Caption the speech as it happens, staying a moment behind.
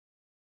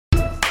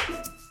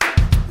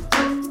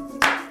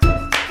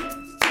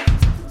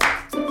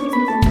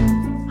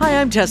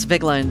I'm Tess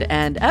Vigland,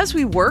 and as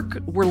we work,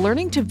 we're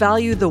learning to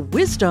value the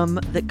wisdom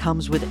that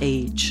comes with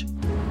age.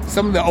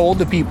 Some of the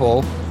older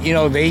people,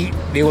 they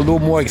were a little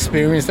more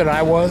experienced than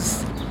I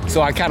was.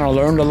 So I kind of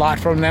learned a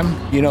lot from them.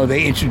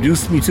 They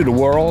introduced me to the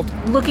world.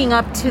 Looking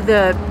up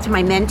to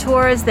my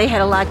mentors, they had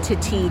a lot to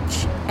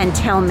teach and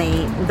tell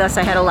me. Thus,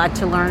 I had a lot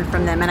to learn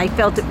from them. And I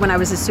felt that when I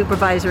was a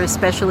supervisor,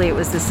 especially, it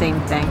was the same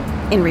thing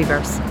in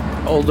reverse.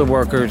 Older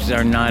workers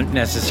are not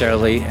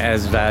necessarily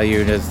as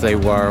valued as they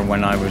were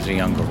when I was a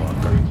younger worker.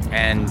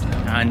 And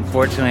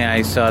unfortunately,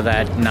 I saw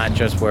that not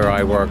just where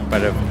I work,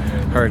 but I've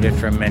heard it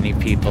from many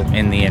people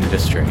in the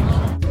industry.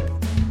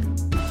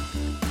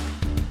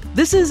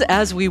 This is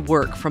As We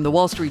Work from the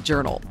Wall Street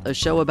Journal, a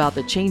show about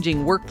the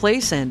changing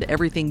workplace and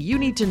everything you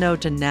need to know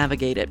to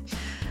navigate it.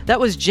 That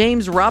was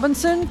James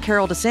Robinson,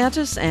 Carol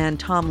DeSantis, and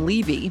Tom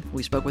Levy.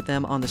 We spoke with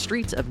them on the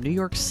streets of New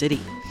York City.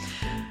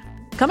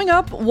 Coming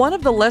up, one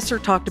of the lesser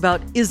talked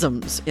about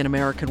isms in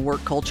American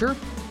work culture,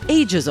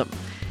 ageism.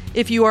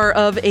 If you are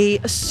of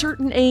a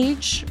certain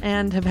age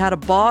and have had a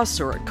boss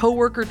or a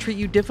coworker treat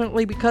you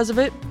differently because of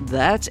it,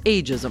 that's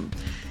ageism.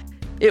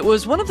 It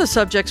was one of the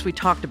subjects we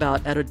talked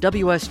about at a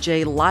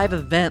WSJ live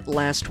event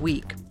last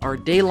week, our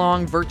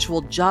day-long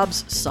virtual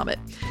jobs summit.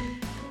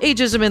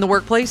 Ageism in the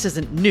workplace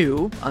isn't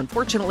new.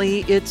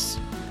 Unfortunately, it's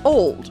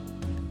old.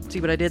 See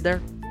what I did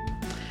there?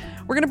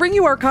 We're going to bring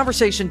you our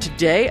conversation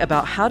today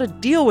about how to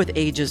deal with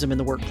ageism in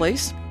the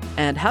workplace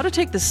and how to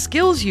take the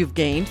skills you've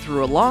gained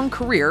through a long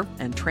career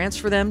and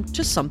transfer them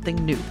to something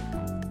new.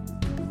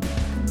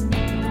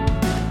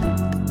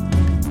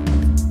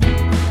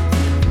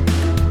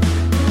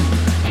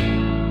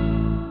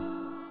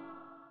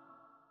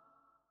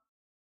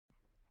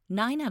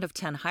 Nine out of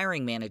 10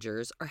 hiring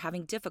managers are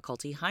having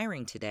difficulty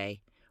hiring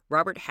today.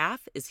 Robert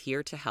Half is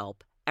here to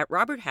help. At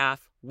Robert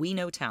Half, we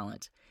know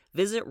talent.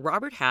 Visit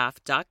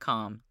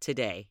roberthalf.com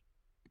today.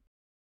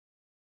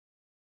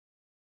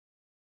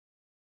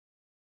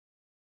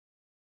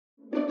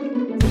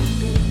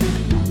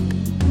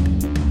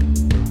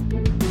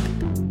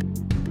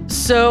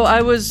 So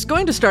I was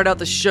going to start out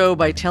the show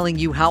by telling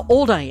you how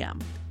old I am.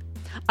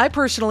 I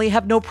personally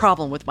have no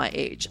problem with my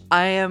age.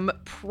 I am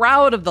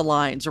proud of the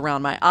lines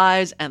around my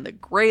eyes and the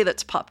gray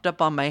that's popped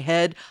up on my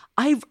head.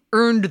 I've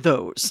earned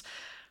those.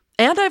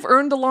 And I've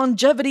earned the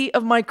longevity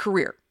of my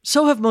career.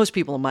 So have most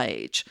people my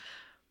age.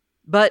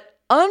 But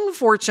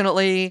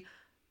unfortunately,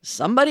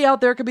 somebody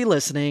out there could be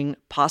listening,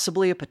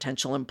 possibly a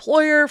potential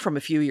employer from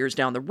a few years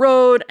down the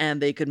road,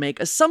 and they could make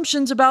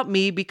assumptions about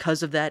me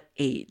because of that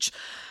age.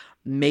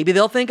 Maybe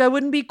they'll think I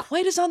wouldn't be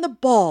quite as on the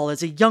ball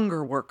as a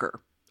younger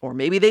worker. Or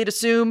maybe they'd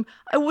assume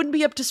I wouldn't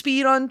be up to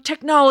speed on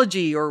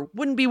technology or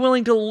wouldn't be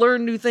willing to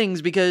learn new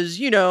things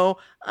because,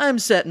 I'm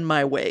set in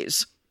my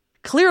ways.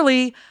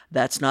 Clearly,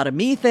 that's not a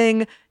me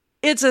thing.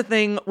 It's a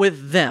thing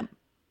with them.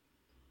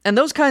 And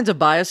those kinds of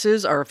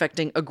biases are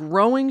affecting a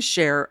growing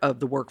share of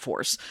the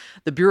workforce.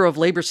 The Bureau of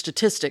Labor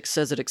Statistics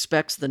says it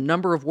expects the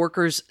number of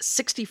workers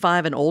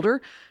 65 and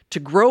older to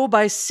grow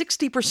by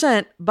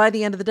 60% by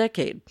the end of the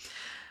decade.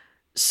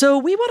 So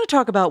we want to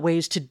talk about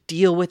ways to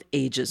deal with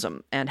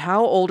ageism and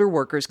how older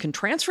workers can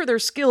transfer their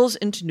skills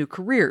into new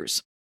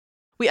careers.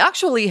 We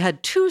actually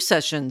had 2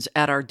 sessions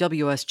at our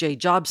WSJ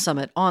Job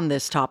Summit on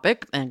this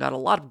topic and got a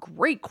lot of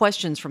great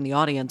questions from the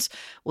audience.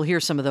 We'll hear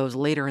some of those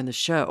later in the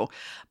show.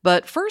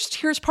 But first,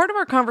 here's part of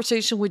our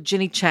conversation with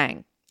Ginny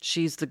Chang.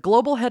 She's the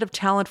global head of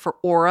talent for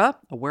Aura,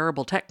 a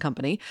wearable tech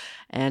company,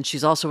 and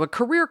she's also a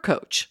career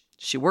coach.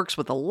 She works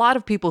with a lot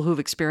of people who've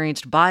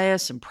experienced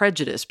bias and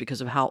prejudice because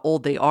of how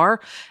old they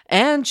are,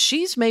 and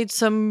she's made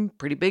some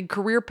pretty big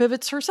career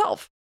pivots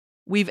herself.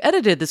 We've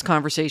edited this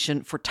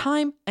conversation for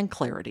time and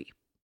clarity.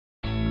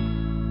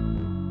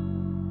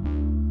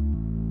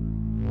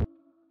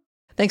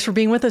 Thanks for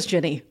being with us,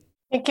 Jenny.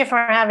 Thank you for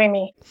having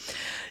me.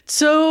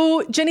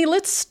 So, Jenny,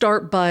 let's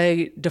start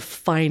by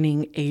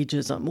defining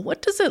ageism.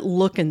 What does it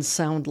look and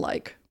sound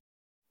like?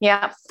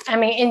 Yeah,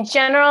 in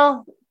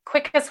general,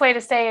 quickest way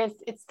to say is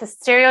it's the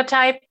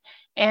stereotype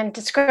and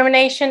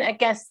discrimination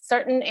against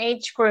certain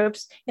age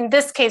groups. In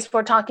this case,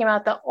 we're talking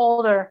about the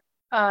older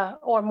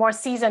or more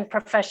seasoned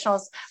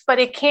professionals, but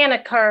it can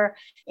occur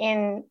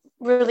in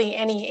really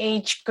any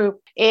age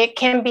group. It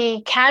can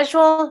be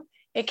casual,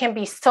 it can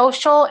be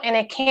social, and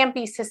it can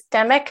be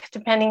systemic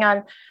depending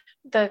on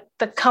the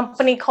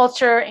company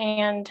culture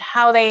and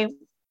how they,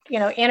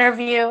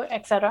 interview,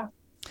 et cetera.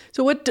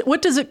 So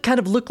what does it kind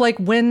of look like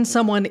when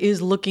someone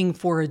is looking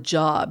for a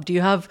job? Do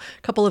you have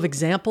a couple of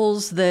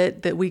examples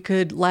that we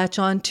could latch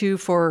on to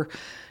for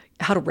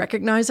how to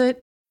recognize it?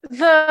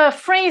 The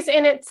phrase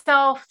in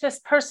itself, this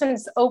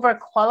person's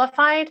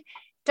overqualified,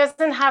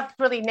 doesn't have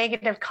really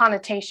negative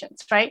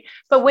connotations, right?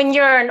 But when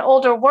you're an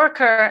older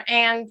worker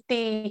and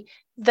the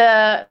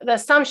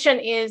assumption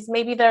is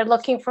maybe they're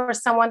looking for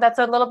someone that's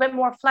a little bit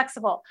more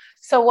flexible.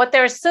 So what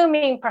they're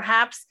assuming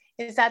perhaps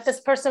is that this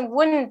person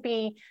wouldn't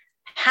be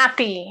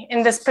happy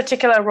in this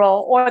particular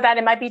role, or that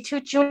it might be too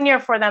junior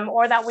for them,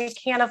 or that we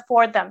can't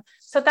afford them.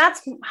 So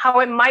that's how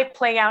it might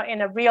play out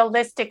in a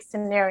realistic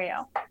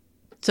scenario.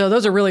 So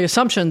those are really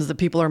assumptions that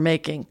people are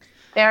making.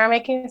 They're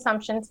making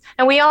assumptions,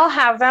 and we all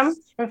have them.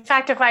 In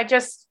fact, if I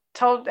just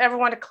told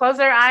everyone to close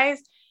their eyes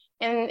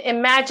and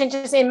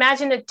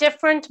imagine a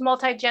different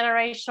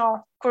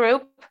multi-generational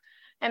group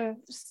and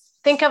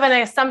think of an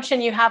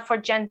assumption you have for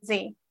Gen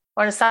Z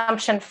or an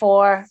assumption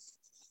for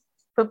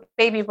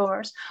baby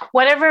boomers,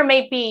 whatever it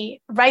may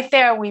be, right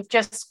there, we've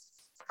just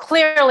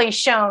clearly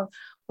shown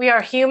we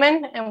are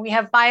human and we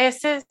have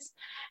biases,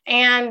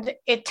 and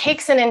it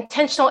takes an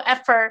intentional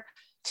effort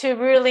to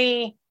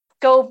really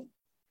go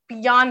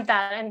beyond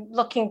that and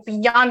looking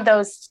beyond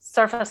those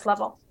surface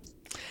level.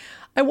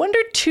 I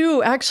wondered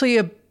too, actually,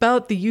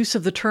 about the use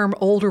of the term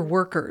older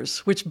workers,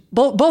 which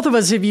both of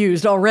us have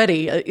used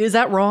already. Is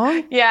that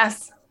wrong?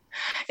 Yes.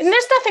 And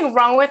there's nothing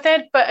wrong with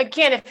it. But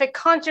again, if it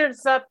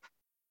conjures up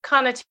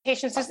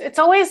connotations, it's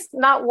always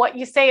not what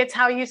you say, it's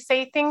how you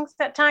say things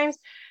at times.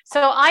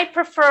 So I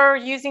prefer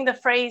using the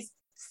phrase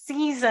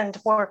seasoned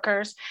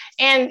workers.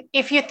 And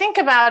if you think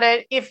about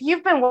it, if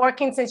you've been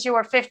working since you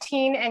were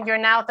 15 and you're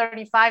now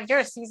 35, you're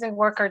a seasoned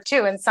worker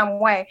too in some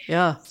way.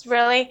 Yeah.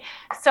 Really.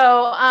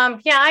 So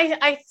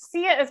I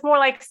see it as more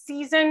like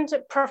seasoned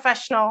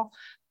professional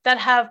that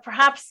have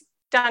perhaps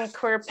done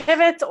career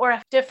pivots or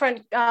a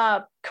different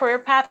career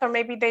path, or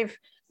maybe they've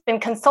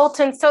been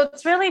consultants. So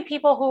it's really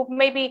people who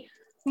maybe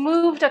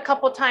moved a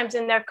couple times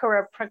in their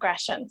career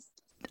progression.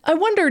 I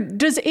wonder,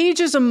 does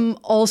ageism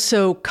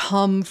also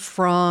come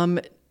from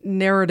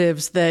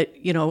narratives that,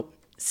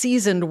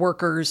 seasoned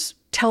workers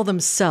tell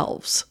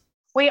themselves?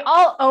 We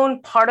all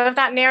own part of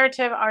that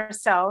narrative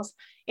ourselves.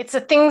 It's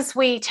the things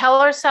we tell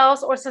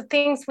ourselves, or it's the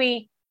things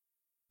we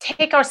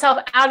take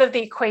ourselves out of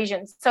the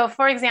equation. So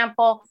for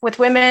example, with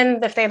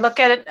women, if they look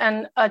at it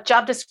and a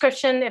job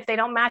description, if they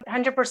don't match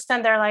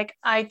 100%, they're like,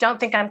 I don't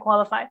think I'm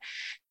qualified.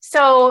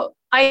 So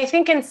I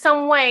think in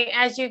some way,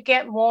 as you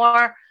get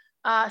more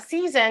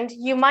seasoned,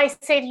 you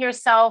might say to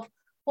yourself,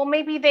 well,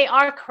 maybe they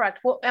are correct.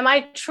 Well, am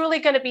I truly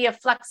going to be a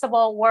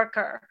flexible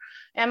worker?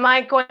 Am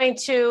I going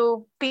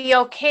to be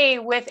okay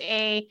with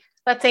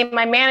let's say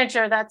my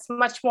manager that's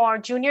much more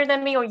junior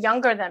than me or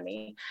younger than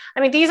me? I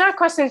mean, these are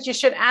questions you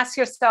should ask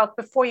yourself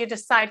before you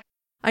decide.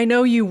 I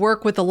know you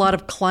work with a lot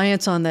of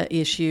clients on that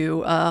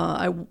issue.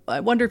 I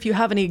wonder if you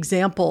have any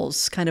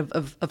examples kind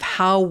of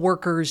how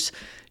workers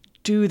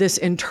do this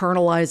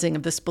internalizing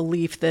of this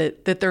belief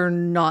that they're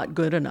not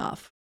good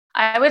enough.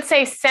 I would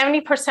say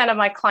 70% of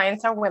my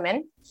clients are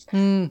women,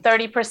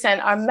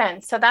 30% are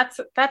men. So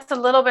that's a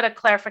little bit of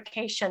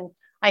clarification.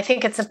 I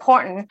think it's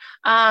important.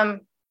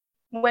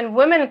 When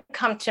women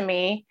come to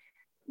me,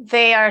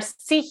 they are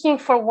seeking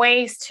for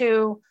ways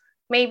to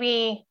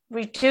maybe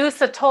reduce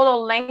the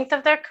total length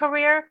of their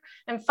career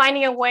and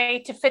finding a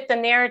way to fit the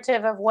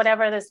narrative of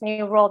whatever this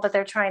new role that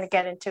they're trying to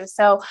get into.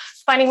 So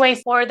finding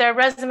ways for their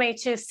resume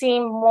to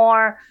seem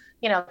more,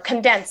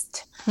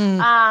 condensed.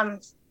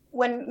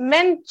 When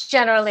men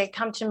generally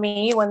come to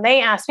me, when they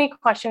ask me a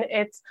question,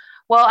 it's,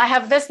 well, I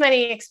have this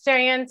many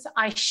experience.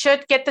 I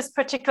should get this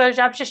particular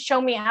job. Just show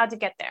me how to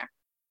get there.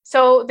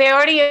 So they're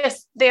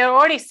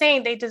already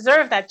saying they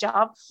deserve that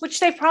job,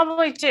 which they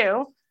probably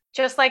do,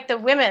 just like the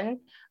women,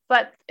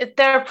 but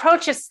their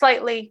approach is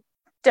slightly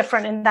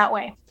different in that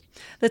way.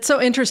 That's so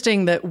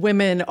interesting that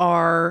women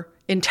are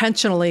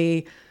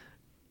intentionally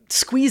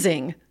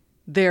squeezing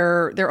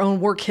their own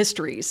work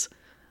histories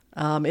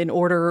in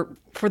order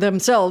for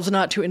themselves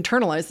not to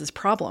internalize this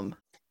problem.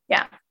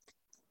 Yeah.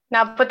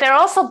 Now, but they're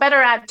also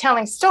better at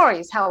telling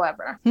stories,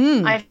 however.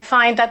 I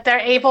find that they're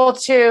able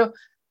to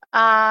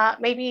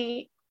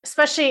maybe,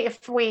 especially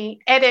if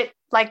we edit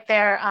like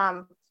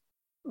their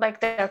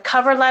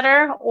cover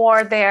letter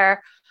or the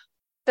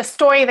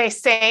story they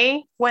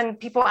say when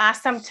people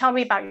ask them, tell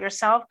me about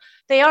yourself,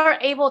 they are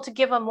able to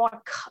give a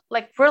more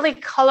really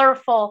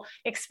colorful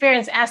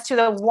experience as to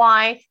the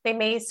why they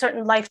made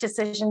certain life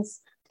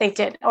decisions they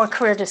did or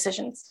career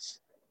decisions.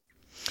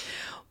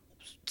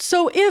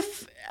 So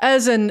if,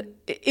 as an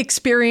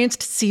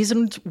experienced,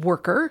 seasoned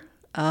worker,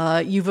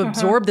 you've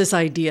absorbed this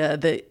idea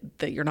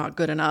that you're not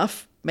good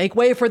enough, make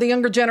way for the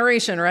younger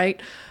generation,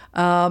 right?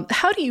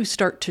 How do you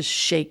start to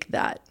shake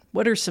that?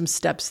 What are some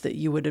steps that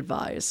you would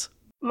advise?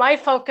 My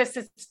focus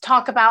is to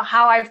talk about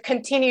how I've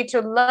continued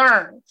to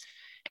learn.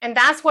 And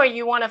that's where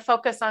you want to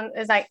focus on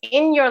is like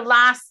in your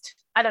last,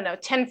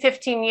 10,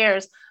 15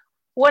 years,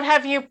 what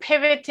have you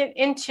pivoted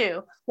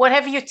into? What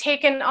have you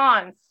taken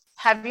on?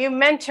 Have you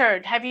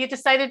mentored? Have you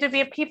decided to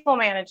be a people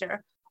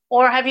manager?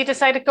 Or have you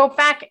decided to go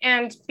back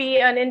and be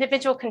an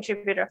individual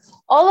contributor?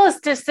 All those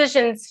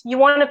decisions, you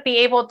want to be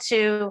able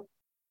to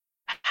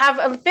have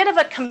a bit of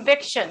a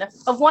conviction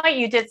of why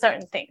you did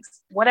certain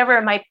things, whatever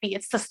it might be.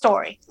 It's the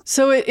story.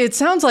 So it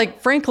sounds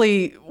like,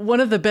 frankly, one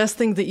of the best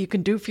things that you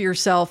can do for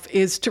yourself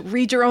is to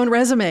read your own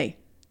resume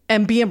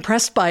and be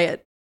impressed by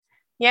it.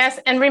 Yes,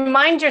 and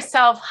remind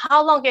yourself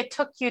how long it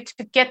took you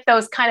to get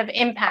those kind of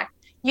impact.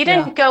 You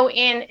didn't go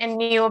in and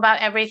knew about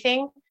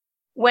everything.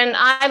 When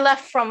I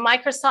left from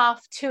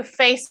Microsoft to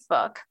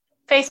Facebook,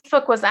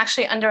 Facebook was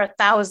actually under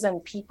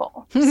 1,000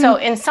 people. So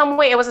in some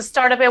way, it was a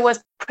startup. It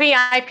was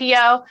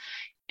pre-IPO.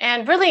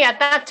 And really at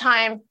that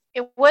time,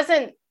 it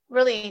wasn't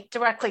really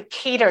directly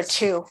catered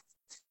to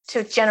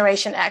to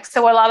Generation X.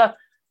 So a lot of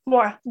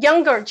more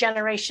younger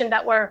generation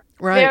that were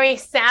very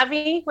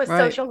savvy with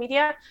social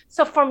media.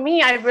 So for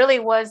me, I really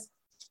was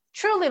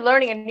truly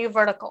learning a new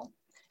vertical.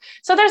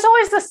 So there's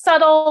always the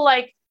subtle,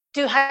 like,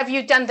 have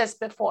you done this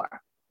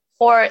before?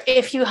 Or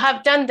if you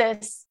have done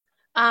this,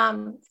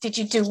 did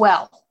you do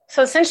well?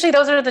 So essentially,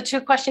 those are the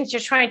two questions you're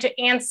trying to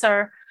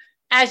answer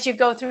as you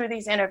go through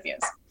these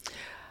interviews.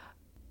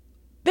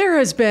 There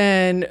has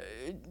been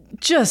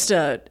just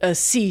a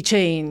sea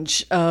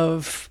change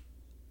of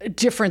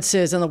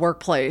differences in the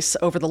workplace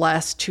over the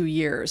last 2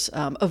 years,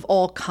 of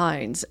all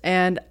kinds.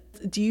 And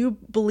do you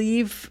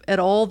believe at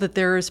all that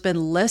there has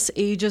been less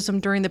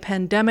ageism during the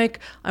pandemic?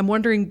 I'm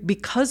wondering,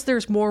 because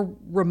there's more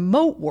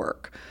remote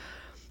work,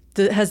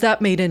 has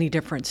that made any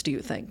difference, do you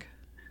think?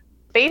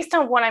 Based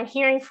on what I'm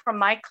hearing from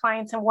my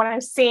clients and what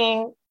I'm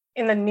seeing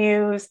in the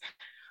news,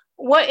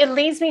 what it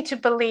leads me to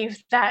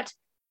believe that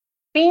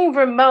being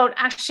remote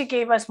actually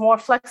gave us more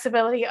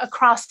flexibility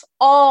across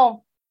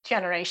all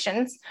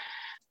generations.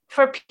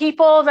 For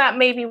people that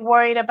may be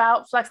worried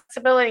about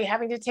flexibility,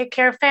 having to take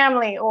care of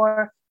family,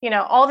 or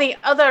all the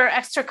other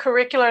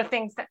extracurricular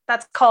things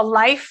that's called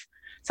life.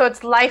 So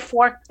it's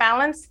life-work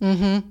balance.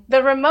 Mm-hmm.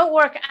 The remote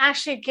work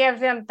actually gave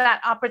them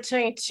that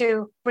opportunity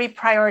to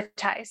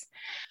reprioritize.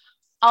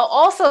 I'll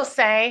also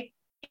say,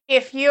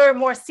 if you're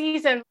more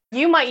seasoned,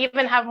 you might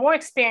even have more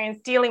experience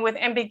dealing with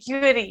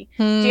ambiguity,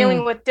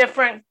 dealing with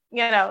different,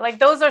 like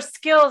those are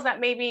skills that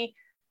maybe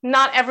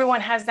not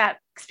everyone has that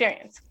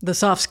experience. The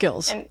soft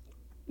skills. And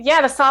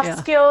the soft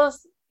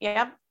skills.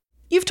 Yeah.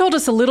 You've told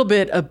us a little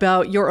bit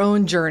about your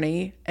own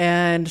journey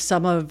and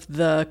some of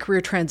the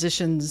career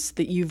transitions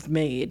that you've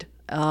made.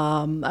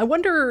 I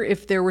wonder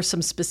if there were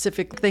some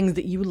specific things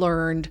that you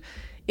learned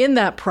in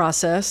that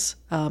process,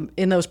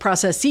 in those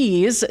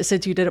processes,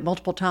 since you did it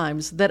multiple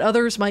times, that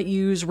others might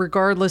use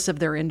regardless of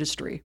their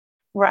industry.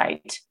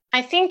 Right.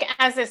 I think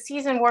as a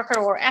seasoned worker,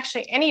 or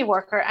actually any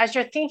worker, as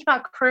you're thinking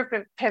about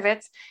career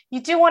pivots,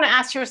 you do want to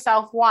ask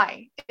yourself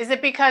why. Is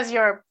it because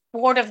you're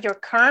bored of your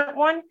current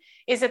one?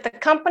 Is it the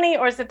company,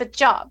 or is it the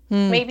job?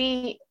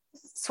 Maybe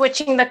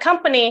switching the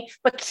company,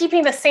 but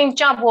keeping the same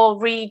job will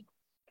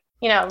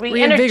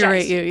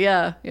reinvigorate you.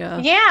 Yeah.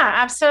 Yeah,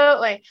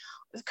 absolutely.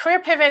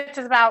 Career pivot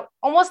is about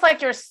almost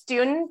like you're a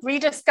student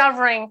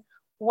rediscovering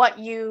what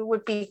you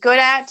would be good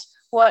at,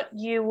 what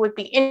you would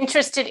be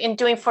interested in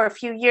doing for a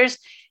few years.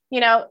 You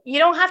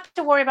don't have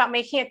to worry about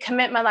making a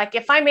commitment. Like,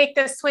 if I make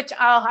this switch,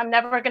 I'm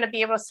never going to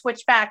be able to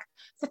switch back.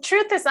 The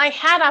truth is, I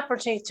had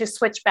opportunity to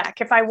switch back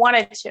if I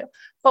wanted to.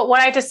 But what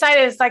I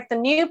decided is, like, the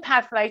new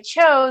path that I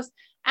chose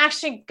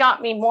actually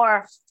got me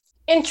more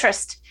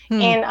interest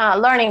in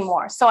learning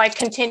more. So I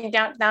continued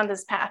down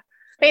this path.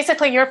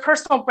 Basically, your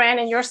personal brand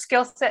and your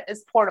skill set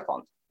is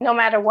portable, no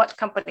matter what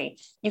company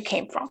you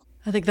came from.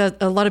 I think that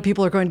a lot of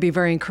people are going to be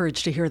very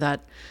encouraged to hear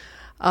that.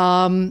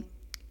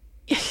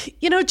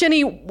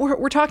 Jenny,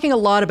 we're talking a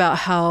lot about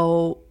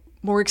how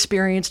more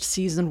experienced,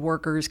 seasoned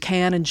workers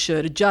can and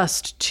should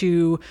adjust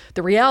to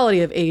the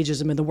reality of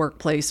ageism in the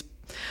workplace.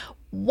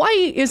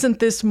 Why isn't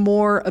this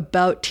more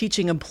about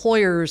teaching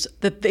employers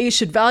that they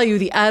should value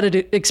the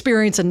added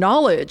experience and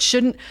knowledge?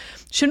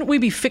 Shouldn't we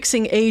be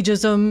fixing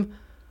ageism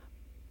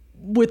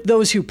with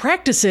those who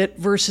practice it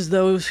versus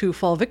those who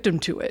fall victim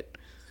to it?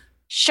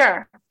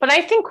 Sure. But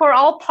I think we're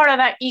all part of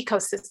that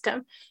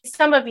ecosystem.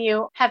 Some of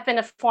you have been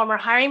a former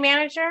hiring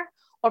manager,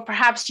 or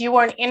perhaps you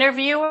were an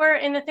interviewer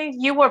in the thing.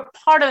 You were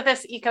part of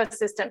this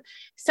ecosystem.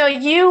 So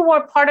you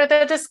were part of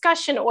the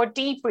discussion or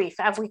debrief,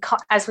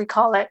 as we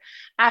call it,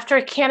 after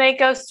a candidate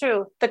goes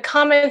through. The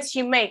comments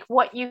you make,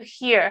 what you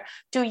hear.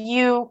 Do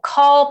you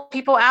call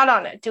people out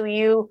on it? Do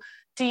you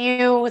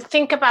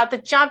think about the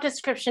job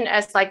description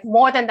as like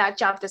more than that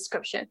job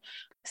description?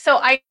 So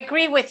I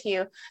agree with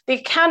you. The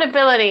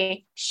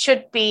accountability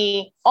should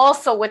be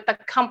also with the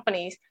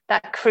companies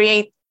that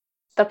create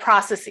the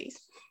processes.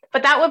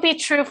 But that would be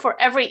true for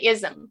every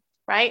ism,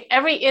 right?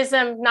 Every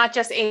ism, not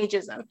just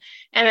ageism.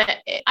 And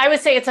I would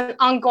say it's an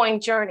ongoing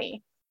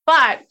journey.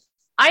 But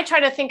I try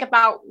to think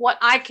about what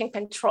I can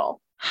control,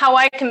 how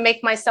I can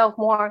make myself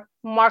more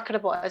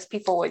marketable, as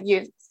people would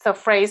use the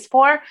phrase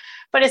for.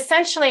 But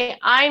essentially,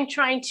 I'm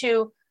trying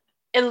to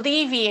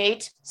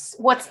alleviate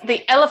what's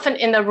the elephant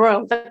in the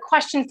room, the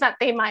questions that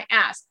they might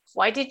ask.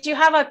 Why did you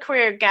have a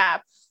career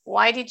gap?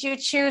 Why did you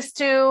choose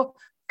to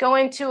go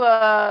into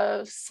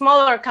a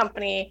smaller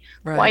company?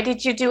 Right. Why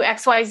did you do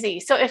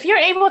XYZ? So if you're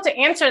able to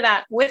answer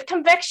that with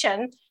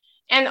conviction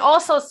and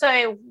also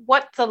say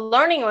what the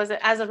learning was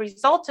as a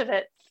result of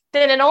it,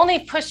 then it only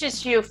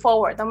pushes you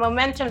forward. The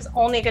momentum's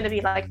only going to be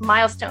like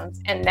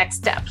milestones and next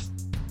steps.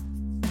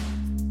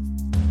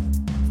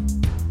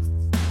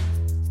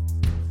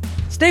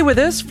 Stay with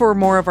us for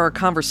more of our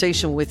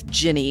conversation with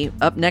Ginny.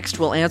 Up next,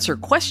 we'll answer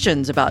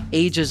questions about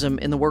ageism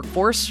in the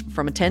workforce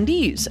from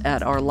attendees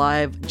at our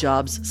live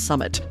Jobs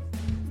Summit.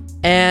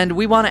 And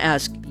we want to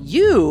ask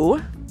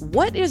you,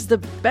 what is the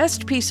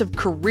best piece of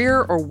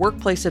career or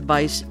workplace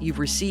advice you've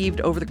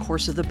received over the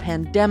course of the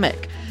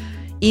pandemic?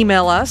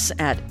 Email us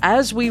at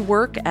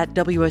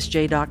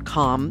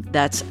aswework@wsj.com.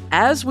 That's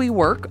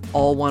aswework,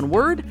 all one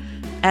word,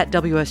 at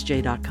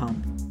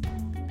WSJ.com.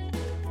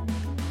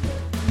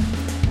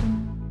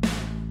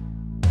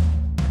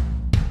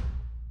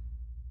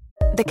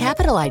 The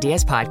Capital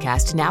Ideas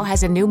Podcast now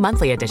has a new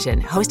monthly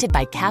edition hosted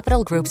by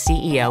Capital Group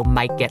CEO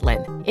Mike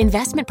Gitlin.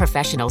 Investment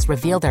professionals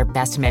reveal their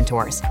best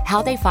mentors,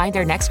 how they find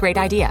their next great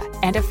idea,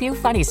 and a few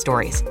funny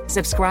stories.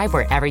 Subscribe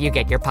wherever you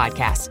get your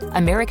podcasts.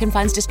 American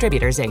Funds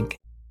Distributors, Inc.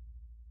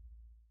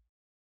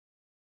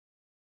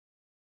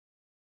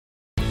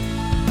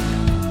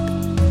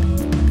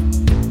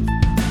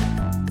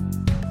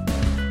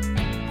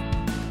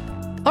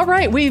 All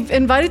right, we've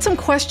invited some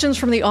questions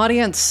from the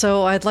audience,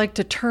 so I'd like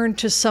to turn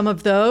to some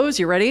of those.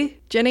 You ready,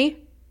 Jenny?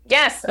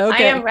 Yes,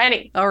 Okay. I am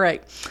ready. All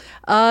right.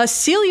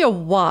 Celia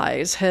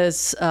Wise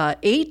has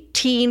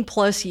 18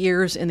 plus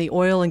years in the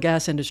oil and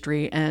gas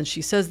industry, and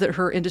she says that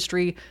her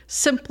industry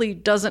simply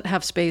doesn't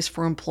have space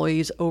for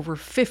employees over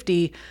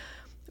 50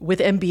 with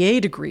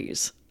MBA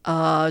degrees.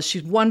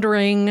 She's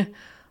wondering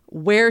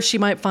where she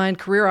might find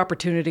career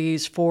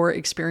opportunities for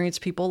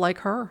experienced people like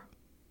her.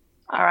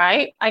 All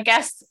right. I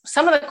guess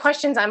some of the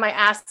questions I might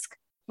ask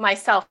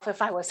myself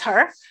if I was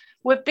her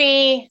would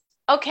be,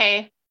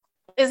 okay,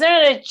 is there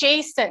an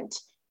adjacent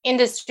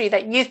industry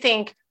that you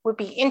think would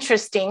be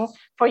interesting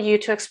for you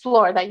to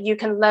explore, that you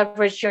can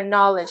leverage your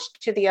knowledge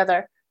to the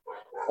other?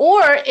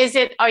 Or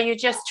are you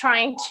just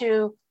trying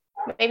to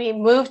maybe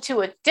move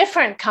to a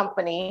different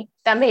company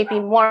that may be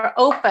more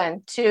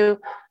open to,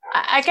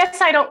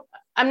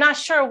 I'm not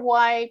sure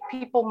why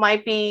people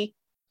might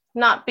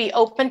not be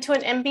open to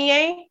an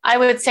MBA. I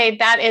would say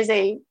that is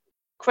a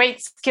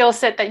great skill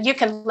set that you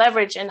can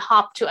leverage and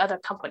hop to other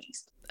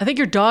companies. I think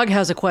your dog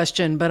has a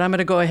question, but I'm going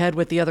to go ahead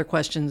with the other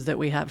questions that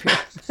we have here.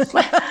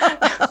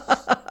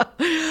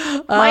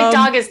 My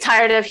dog is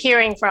tired of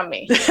hearing from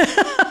me.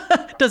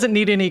 Doesn't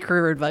need any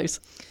career advice.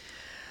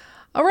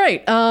 All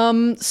right.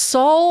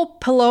 Saul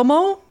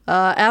Palomo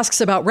asks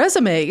about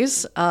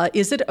resumes.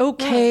 Is it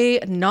okay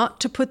not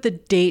to put the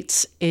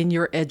dates in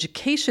your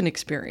education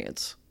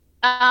experience?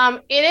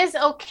 It is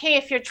okay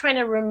if you're trying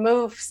to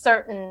remove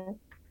certain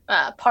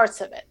parts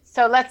of it.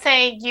 So let's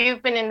say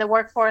you've been in the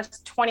workforce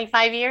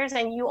 25 years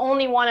and you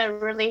only want to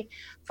really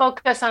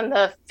focus on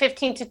the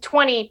 15 to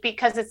 20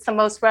 because it's the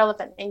most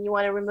relevant and you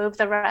want to remove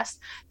the rest.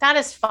 That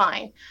is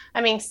fine.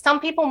 I mean, some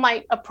people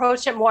might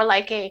approach it more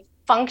like a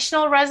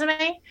functional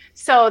resume.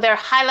 So they're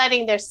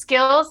highlighting their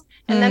skills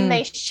and then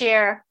they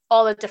share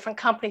all the different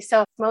companies.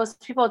 So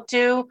most people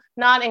do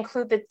not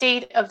include the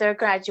date of their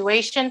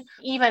graduation,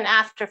 even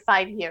after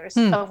 5 years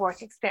of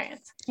work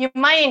experience. You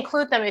might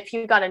include them if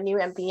you got a new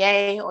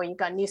MBA or you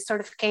got a new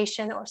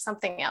certification or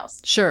something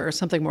else. Sure,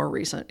 something more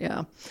recent,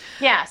 yeah.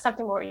 Yeah,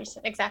 something more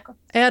recent, exactly.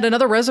 And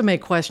another resume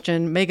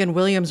question, Megan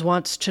Williams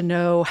wants to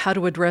know how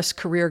to address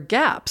career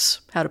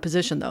gaps, how to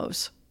position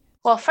those.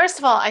 Well, first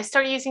of all, I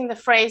started using the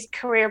phrase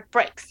career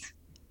breaks.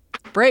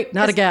 Break,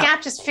 not a gap.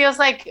 Gap feels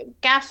like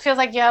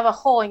you have a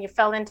hole and you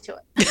fell into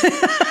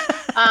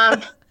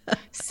it.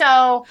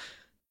 So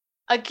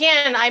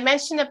again, I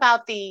mentioned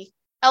about the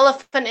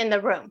elephant in the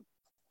room.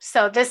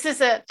 So this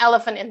is an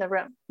elephant in the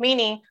room,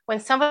 meaning when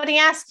somebody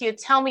asks you,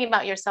 tell me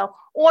about yourself,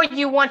 or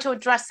you want to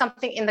address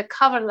something in the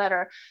cover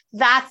letter,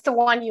 that's the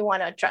one you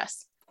want to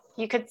address.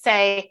 You could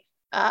say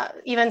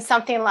even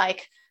something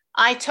like,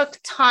 I took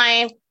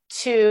time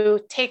to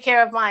take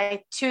care of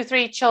my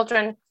 2-3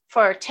 children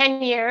for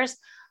 10 years.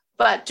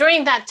 But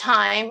during that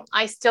time,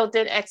 I still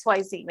did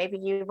XYZ. Maybe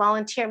you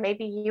volunteer,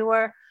 maybe you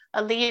were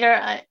a leader.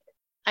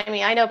 I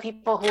mean, I know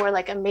people who are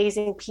like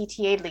amazing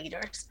PTA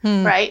leaders,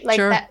 right? Like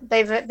that,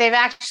 they've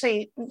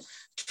actually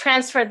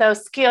transferred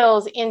those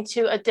skills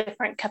into a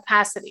different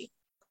capacity.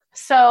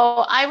 So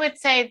I would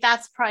say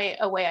that's probably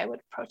a way I would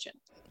approach it.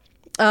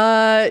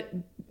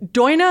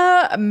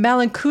 Doina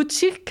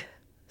Malinkutsik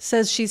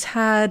says she's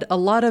had a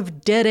lot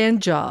of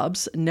dead-end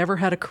jobs, never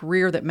had a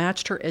career that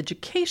matched her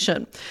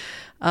education.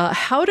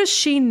 How does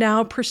she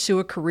now pursue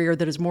a career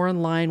that is more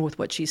in line with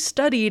what she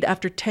studied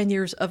after 10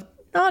 years of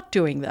not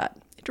doing that?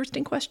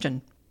 Interesting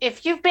question.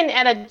 If you've been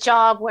at a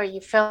job where you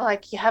feel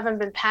like you haven't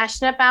been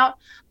passionate about,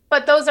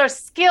 but those are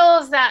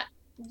skills that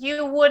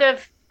you would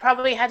have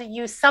probably had to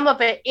use some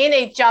of it in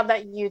a job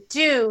that you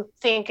do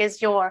think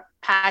is your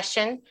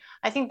passion,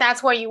 I think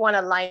that's where you want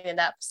to line it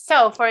up.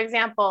 So, for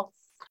example,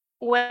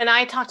 when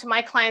I talk to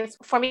my clients,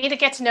 for me to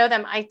get to know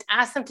them, I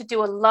ask them to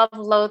do a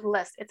love-loathe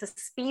list. It's a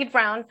speed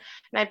round.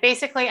 And I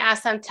basically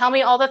ask them, tell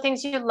me all the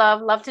things you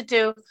love to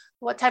do,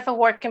 what type of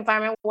work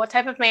environment, what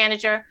type of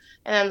manager,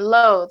 and then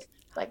loathe,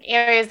 like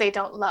areas they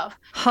don't love.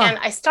 And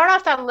I start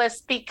off that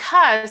list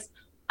because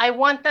I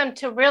want them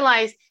to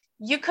realize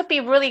you could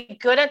be really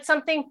good at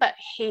something, but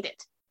hate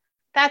it.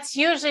 That's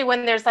usually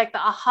when there's like the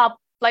aha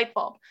light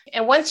bulb.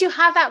 And once you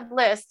have that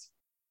list,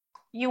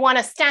 you want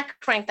to stack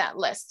rank that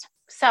list.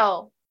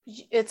 So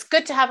it's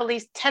good to have at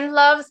least 10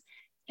 loves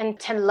and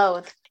 10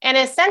 loathe. And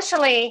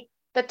essentially,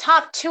 the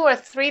top 2 or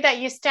 3 that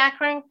you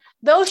stack rank,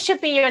 those should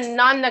be your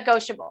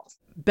non-negotiables.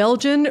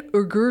 Belgian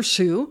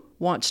Ugursu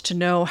wants to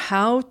know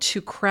how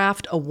to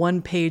craft a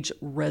one-page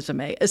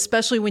resume,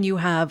 especially when you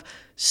have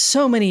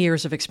so many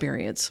years of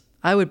experience.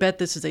 I would bet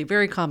this is a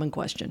very common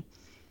question.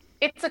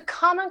 It's a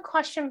common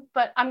question,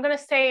 but I'm going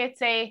to say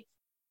it's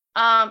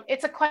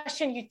a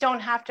question you don't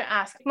have to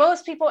ask.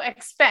 Most people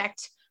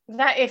expect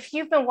that if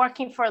you've been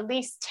working for at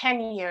least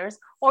 10 years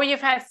or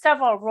you've had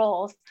several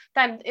roles,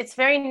 then it's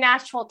very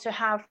natural to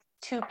have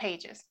 2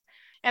 pages.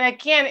 And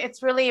again,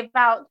 it's really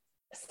about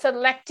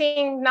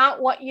selecting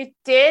not what you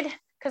did,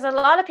 because a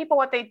lot of people,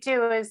 what they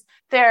do is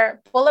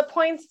their bullet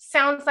points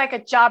sounds like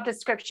a job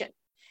description.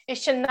 It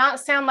should not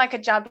sound like a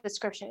job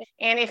description.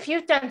 And if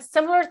you've done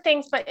similar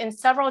things, but in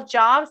several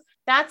jobs,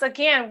 that's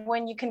again,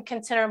 when you can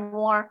consider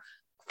more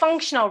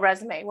functional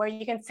resume, where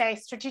you can say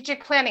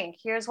strategic planning.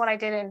 Here's what I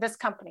did in this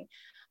company.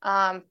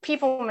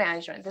 People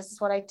management. This is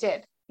what I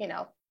did,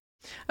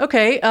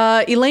 Okay.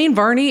 Elaine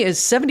Varney is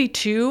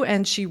 72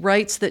 and she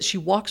writes that she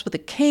walks with a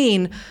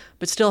cane,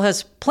 but still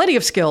has plenty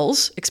of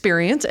skills,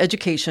 experience,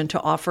 education to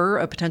offer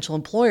a potential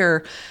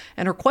employer.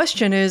 And her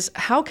question is,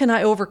 how can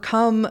I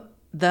overcome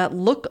that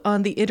look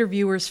on the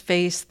interviewer's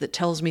face that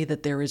tells me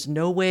that there is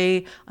no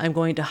way I'm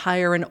going to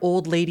hire an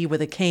old lady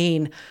with a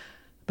cane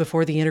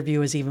before the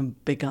interview has even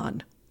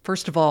begun?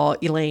 First of all,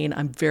 Elaine,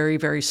 I'm very,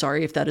 very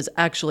sorry if that has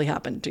actually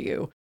happened to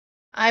you.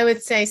 I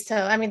would say so.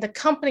 I mean, the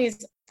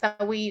companies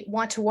that we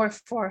want to work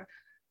for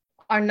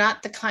are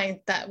not the kind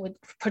that would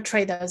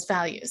portray those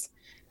values,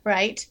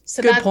 right?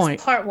 So Good that's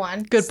point. part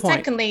one. Good point.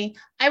 Secondly,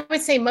 I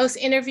would say most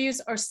interviews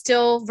are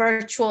still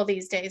virtual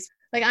these days.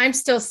 Like I'm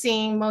still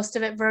seeing most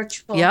of it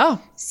virtual. Yeah.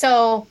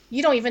 So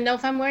you don't even know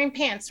if I'm wearing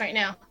pants right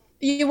now.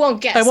 You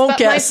won't guess. I won't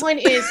guess. My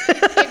point is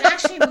it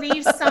actually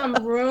leaves some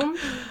room,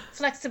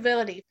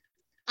 flexibility.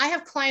 I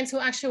have clients who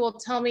actually will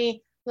tell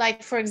me,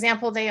 like, for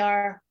example, they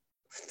are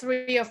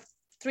 3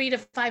 to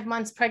 5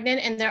 months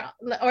pregnant and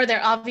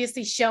they're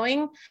obviously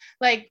showing,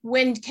 like,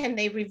 when can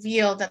they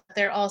reveal that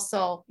they're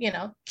also,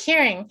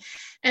 carrying?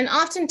 And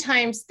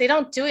oftentimes they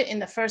don't do it in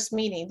the first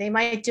meeting. They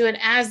might do it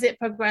as it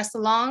progresses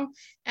along,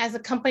 as a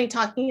company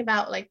talking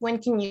about, like, when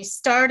can you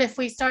start if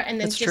we start, and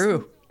then That's just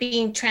true.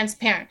 Being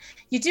transparent.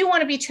 You do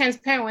want to be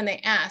transparent when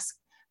they ask,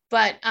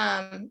 but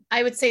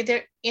I would say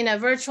they're in a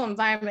virtual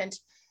environment,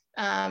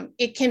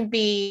 it can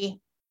be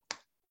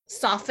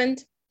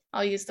softened.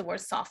 I'll use the word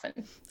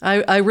soften.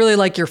 I really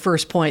like your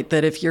first point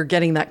that if you're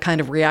getting that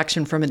kind of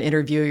reaction from an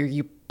interviewer,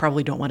 you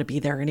probably don't want to be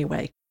there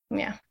anyway.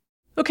 Yeah.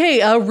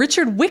 Okay,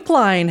 Richard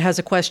Wickline has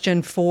a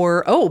question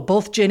for,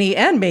 both Ginny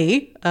and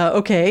me.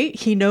 Okay,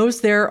 he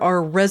knows there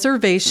are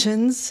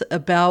reservations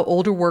about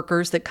older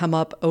workers that come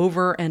up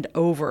over and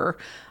over,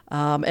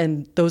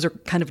 and those are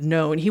kind of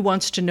known. He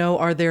wants to know,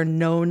 are there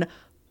known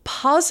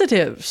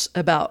positives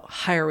about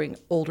hiring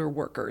older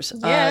workers?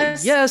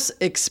 Yes.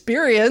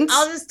 Experience.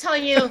 I'll just tell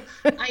you,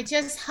 I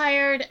just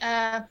hired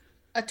a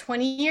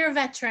 20-year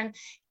veteran.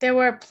 There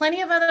were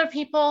plenty of other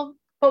people,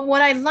 but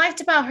what I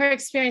liked about her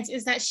experience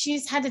is that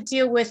she's had to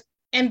deal with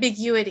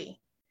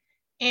ambiguity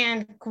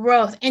and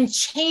growth and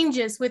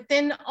changes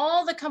within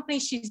all the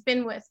companies she's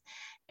been with.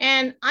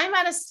 And I'm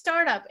at a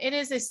startup. It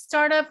is a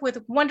startup with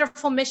a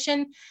wonderful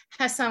mission,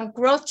 has some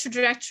growth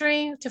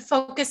trajectory to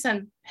focus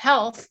on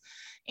health.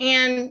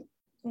 And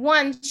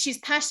one, she's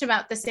passionate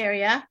about this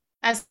area,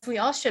 as we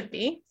all should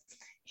be.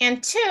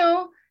 And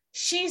two,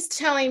 she's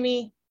telling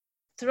me,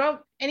 throw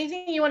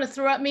anything you want to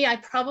throw at me. I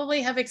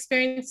probably have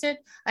experienced it.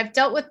 I've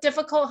dealt with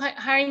difficult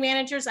hiring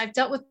managers. I've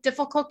dealt with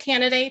difficult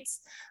candidates.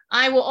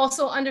 I will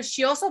also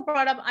she also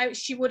brought up,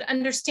 she would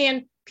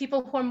understand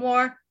people who are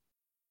more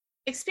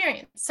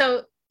experienced.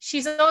 So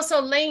she's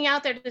also laying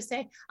out there to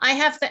say, I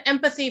have the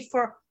empathy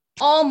for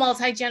all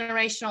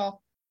multi-generational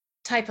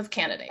type of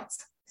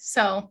candidates.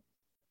 So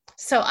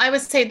I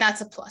would say that's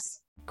a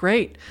plus.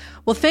 Great.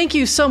 Well, thank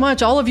you so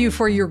much, all of you,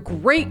 for your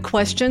great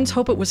questions.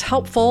 Hope it was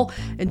helpful.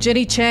 And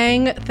Jenny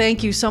Chang,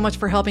 thank you so much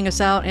for helping us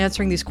out,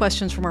 answering these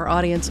questions from our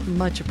audience.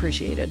 Much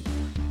appreciated.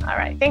 All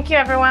right. Thank you,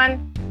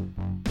 everyone.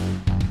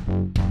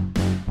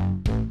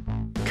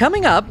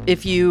 Coming up,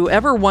 if you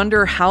ever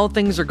wonder how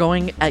things are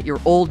going at your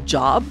old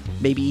job,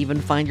 maybe even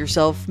find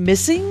yourself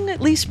missing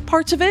at least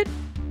parts of it,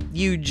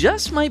 you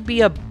just might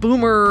be a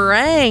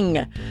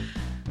boomerang.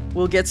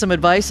 We'll get some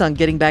advice on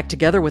getting back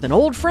together with an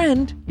old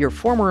friend, your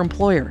former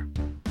employer.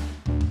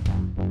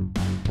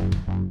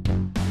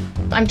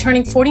 I'm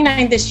turning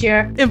 49 this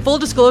year. In full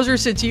disclosure,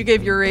 since you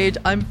gave your age,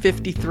 I'm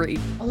 53.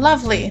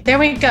 Lovely. There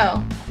we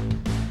go.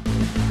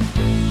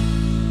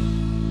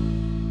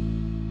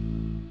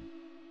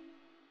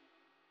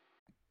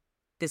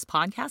 This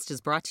podcast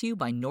is brought to you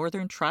by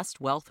Northern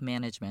Trust Wealth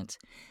Management.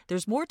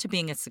 There's more to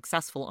being a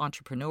successful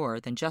entrepreneur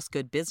than just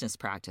good business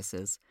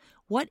practices.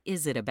 What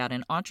is it about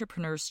an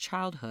entrepreneur's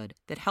childhood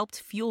that helped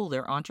fuel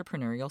their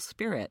entrepreneurial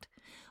spirit?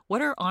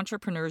 What are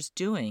entrepreneurs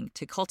doing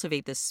to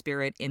cultivate this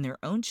spirit in their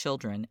own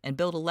children and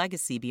build a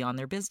legacy beyond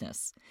their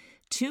business?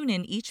 Tune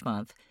in each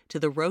month to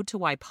the Road to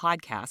Why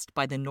podcast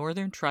by the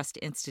Northern Trust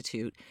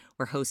Institute,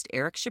 where host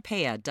Eric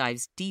Chapea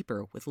dives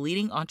deeper with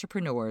leading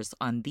entrepreneurs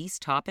on these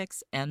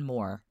topics and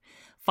more.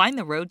 Find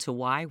the Road to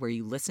Why where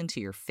you listen to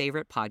your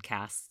favorite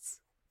podcasts.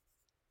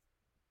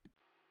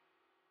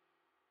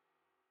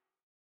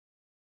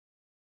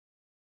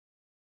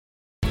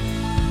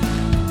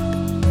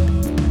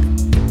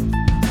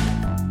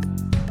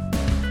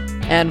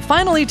 And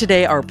finally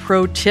today, our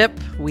pro tip.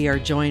 We are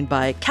joined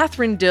by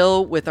Catherine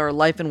Dill with our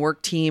Life and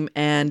Work team,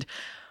 and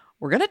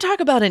we're going to talk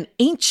about an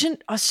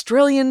ancient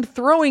Australian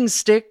throwing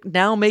stick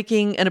now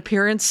making an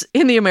appearance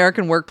in the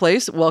American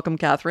workplace. Welcome,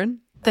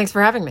 Catherine. Thanks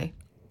for having me.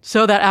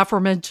 So that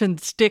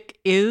aforementioned stick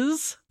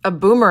is? A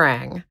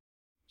boomerang.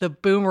 The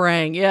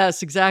boomerang.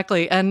 Yes,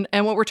 exactly. And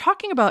what we're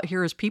talking about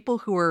here is people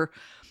who are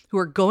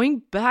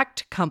going back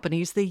to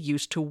companies they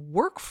used to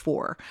work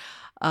for.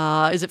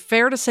 Is it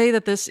fair to say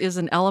that this is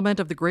an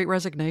element of the Great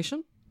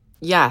Resignation?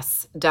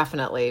 Yes,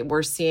 definitely.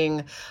 We're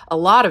seeing a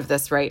lot of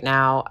this right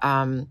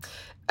now.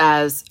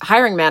 As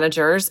hiring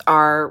managers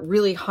are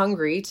really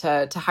hungry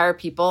to hire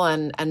people,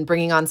 and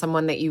bringing on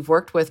someone that you've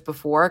worked with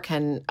before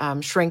can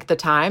shrink the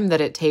time that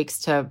it takes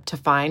to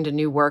find a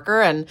new worker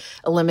and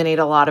eliminate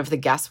a lot of the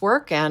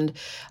guesswork. And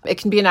it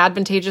can be an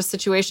advantageous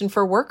situation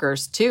for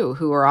workers too,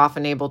 who are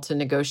often able to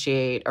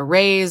negotiate a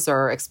raise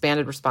or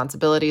expanded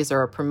responsibilities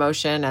or a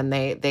promotion, and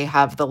they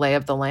have the lay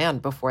of the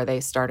land before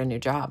they start a new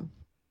job.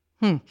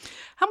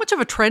 How much of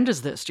a trend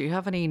is this? Do you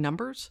have any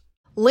numbers?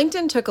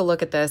 LinkedIn took a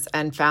look at this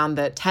and found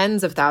that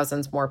tens of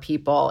thousands more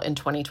people in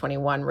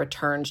 2021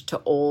 returned to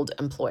old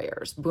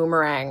employers.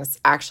 Boomerangs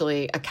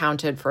actually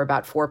accounted for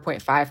about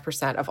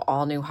 4.5% of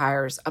all new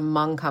hires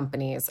among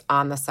companies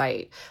on the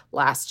site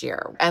last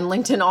year. And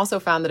LinkedIn also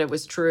found that it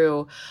was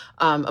true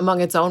among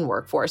its own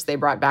workforce. They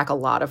brought back a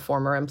lot of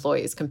former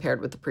employees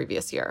compared with the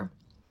previous year.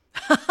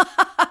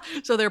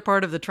 So they're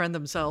part of the trend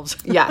themselves.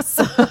 Yes.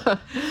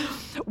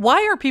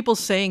 Why are people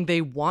saying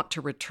they want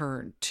to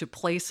return to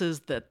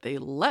places that they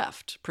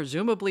left,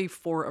 presumably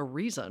for a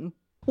reason?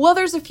 Well,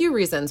 there's a few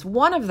reasons.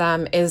 One of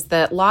them is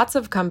that lots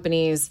of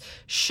companies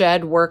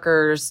shed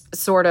workers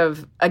sort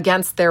of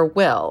against their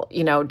will,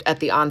 at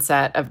the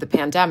onset of the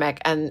pandemic.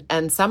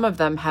 And some of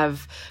them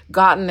have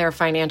gotten their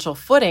financial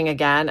footing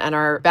again and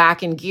are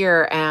back in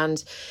gear.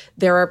 And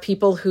there are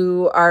people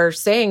who are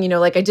saying,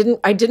 I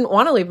didn't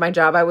want to leave my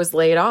job. I was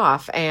laid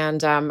off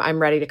and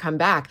I'm ready to come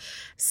back.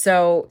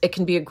 So it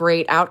can be a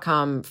great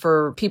outcome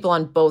for people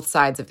on both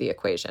sides of the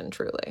equation,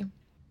 truly.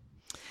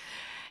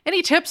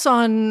 Any tips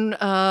on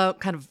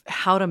kind of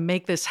how to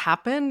make this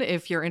happen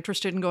if you're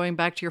interested in going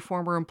back to your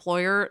former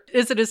employer?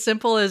 Is it as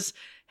simple as,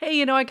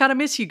 hey, I kind of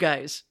miss you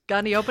guys. Got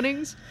any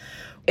openings?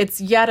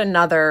 It's yet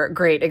another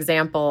great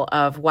example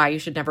of why you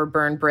should never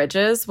burn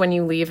bridges when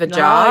you leave a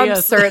job,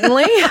 yes.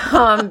 Certainly,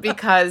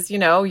 because,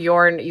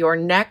 your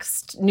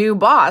next new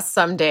boss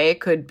someday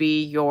could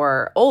be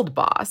your old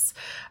boss.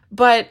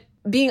 But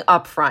being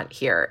upfront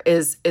here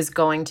is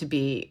going to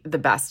be the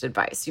best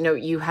advice.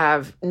 You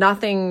have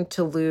nothing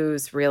to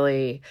lose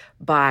really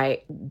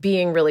by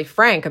being really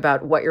frank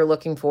about what you're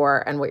looking for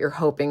and what you're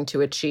hoping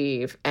to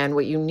achieve, and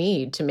what you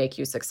need to make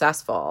you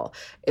successful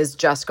is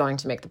just going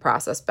to make the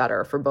process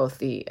better for both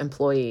the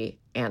employee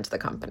and the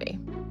company.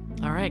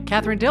 All right,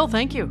 Catherine Dill,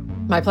 thank you.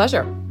 My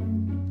pleasure.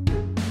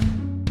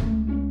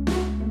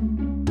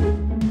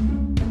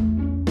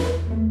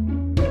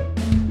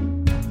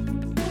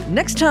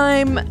 Next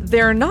time,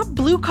 they're not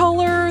blue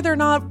collar, they're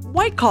not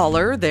white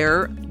collar,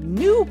 they're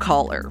new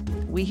collar.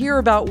 We hear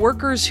about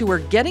workers who are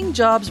getting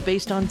jobs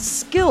based on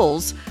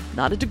skills,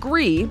 not a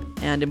degree,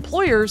 and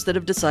employers that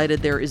have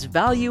decided there is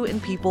value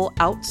in people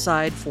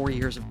outside 4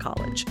 years of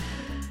college.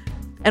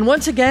 And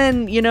once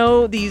again,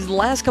 these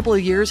last couple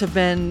of years have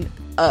been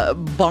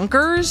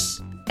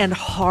bonkers and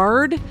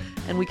hard,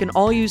 and we can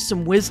all use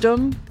some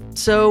wisdom.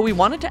 So we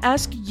wanted to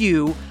ask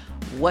you,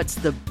 what's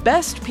the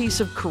best piece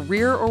of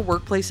career or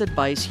workplace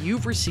advice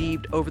you've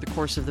received over the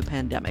course of the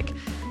pandemic?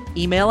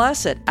 Email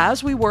us at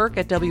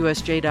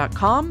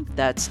aswework@wsj.com.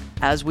 That's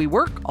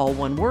aswework, all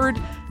one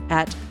word,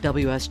 at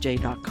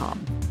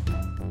wsj.com.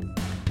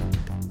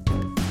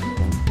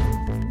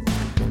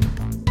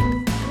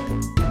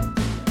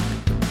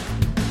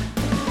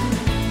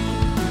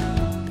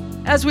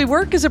 As We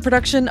Work is a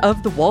production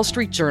of The Wall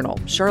Street Journal.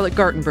 Charlotte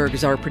Gartenberg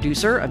is our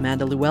producer.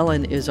 Amanda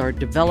Llewellyn is our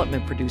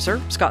development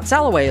producer. Scott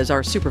Salloway is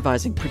our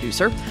supervising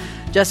producer.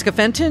 Jessica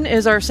Fenton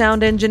is our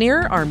sound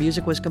engineer. Our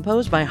music was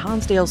composed by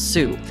Hansdale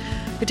Sue.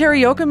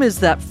 Kateri Yoakum is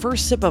that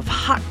first sip of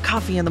hot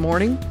coffee in the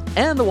morning,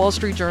 and The Wall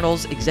Street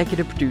Journal's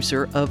executive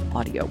producer of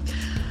audio.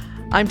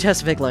 I'm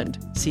Tess Vigland.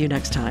 See you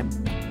next time.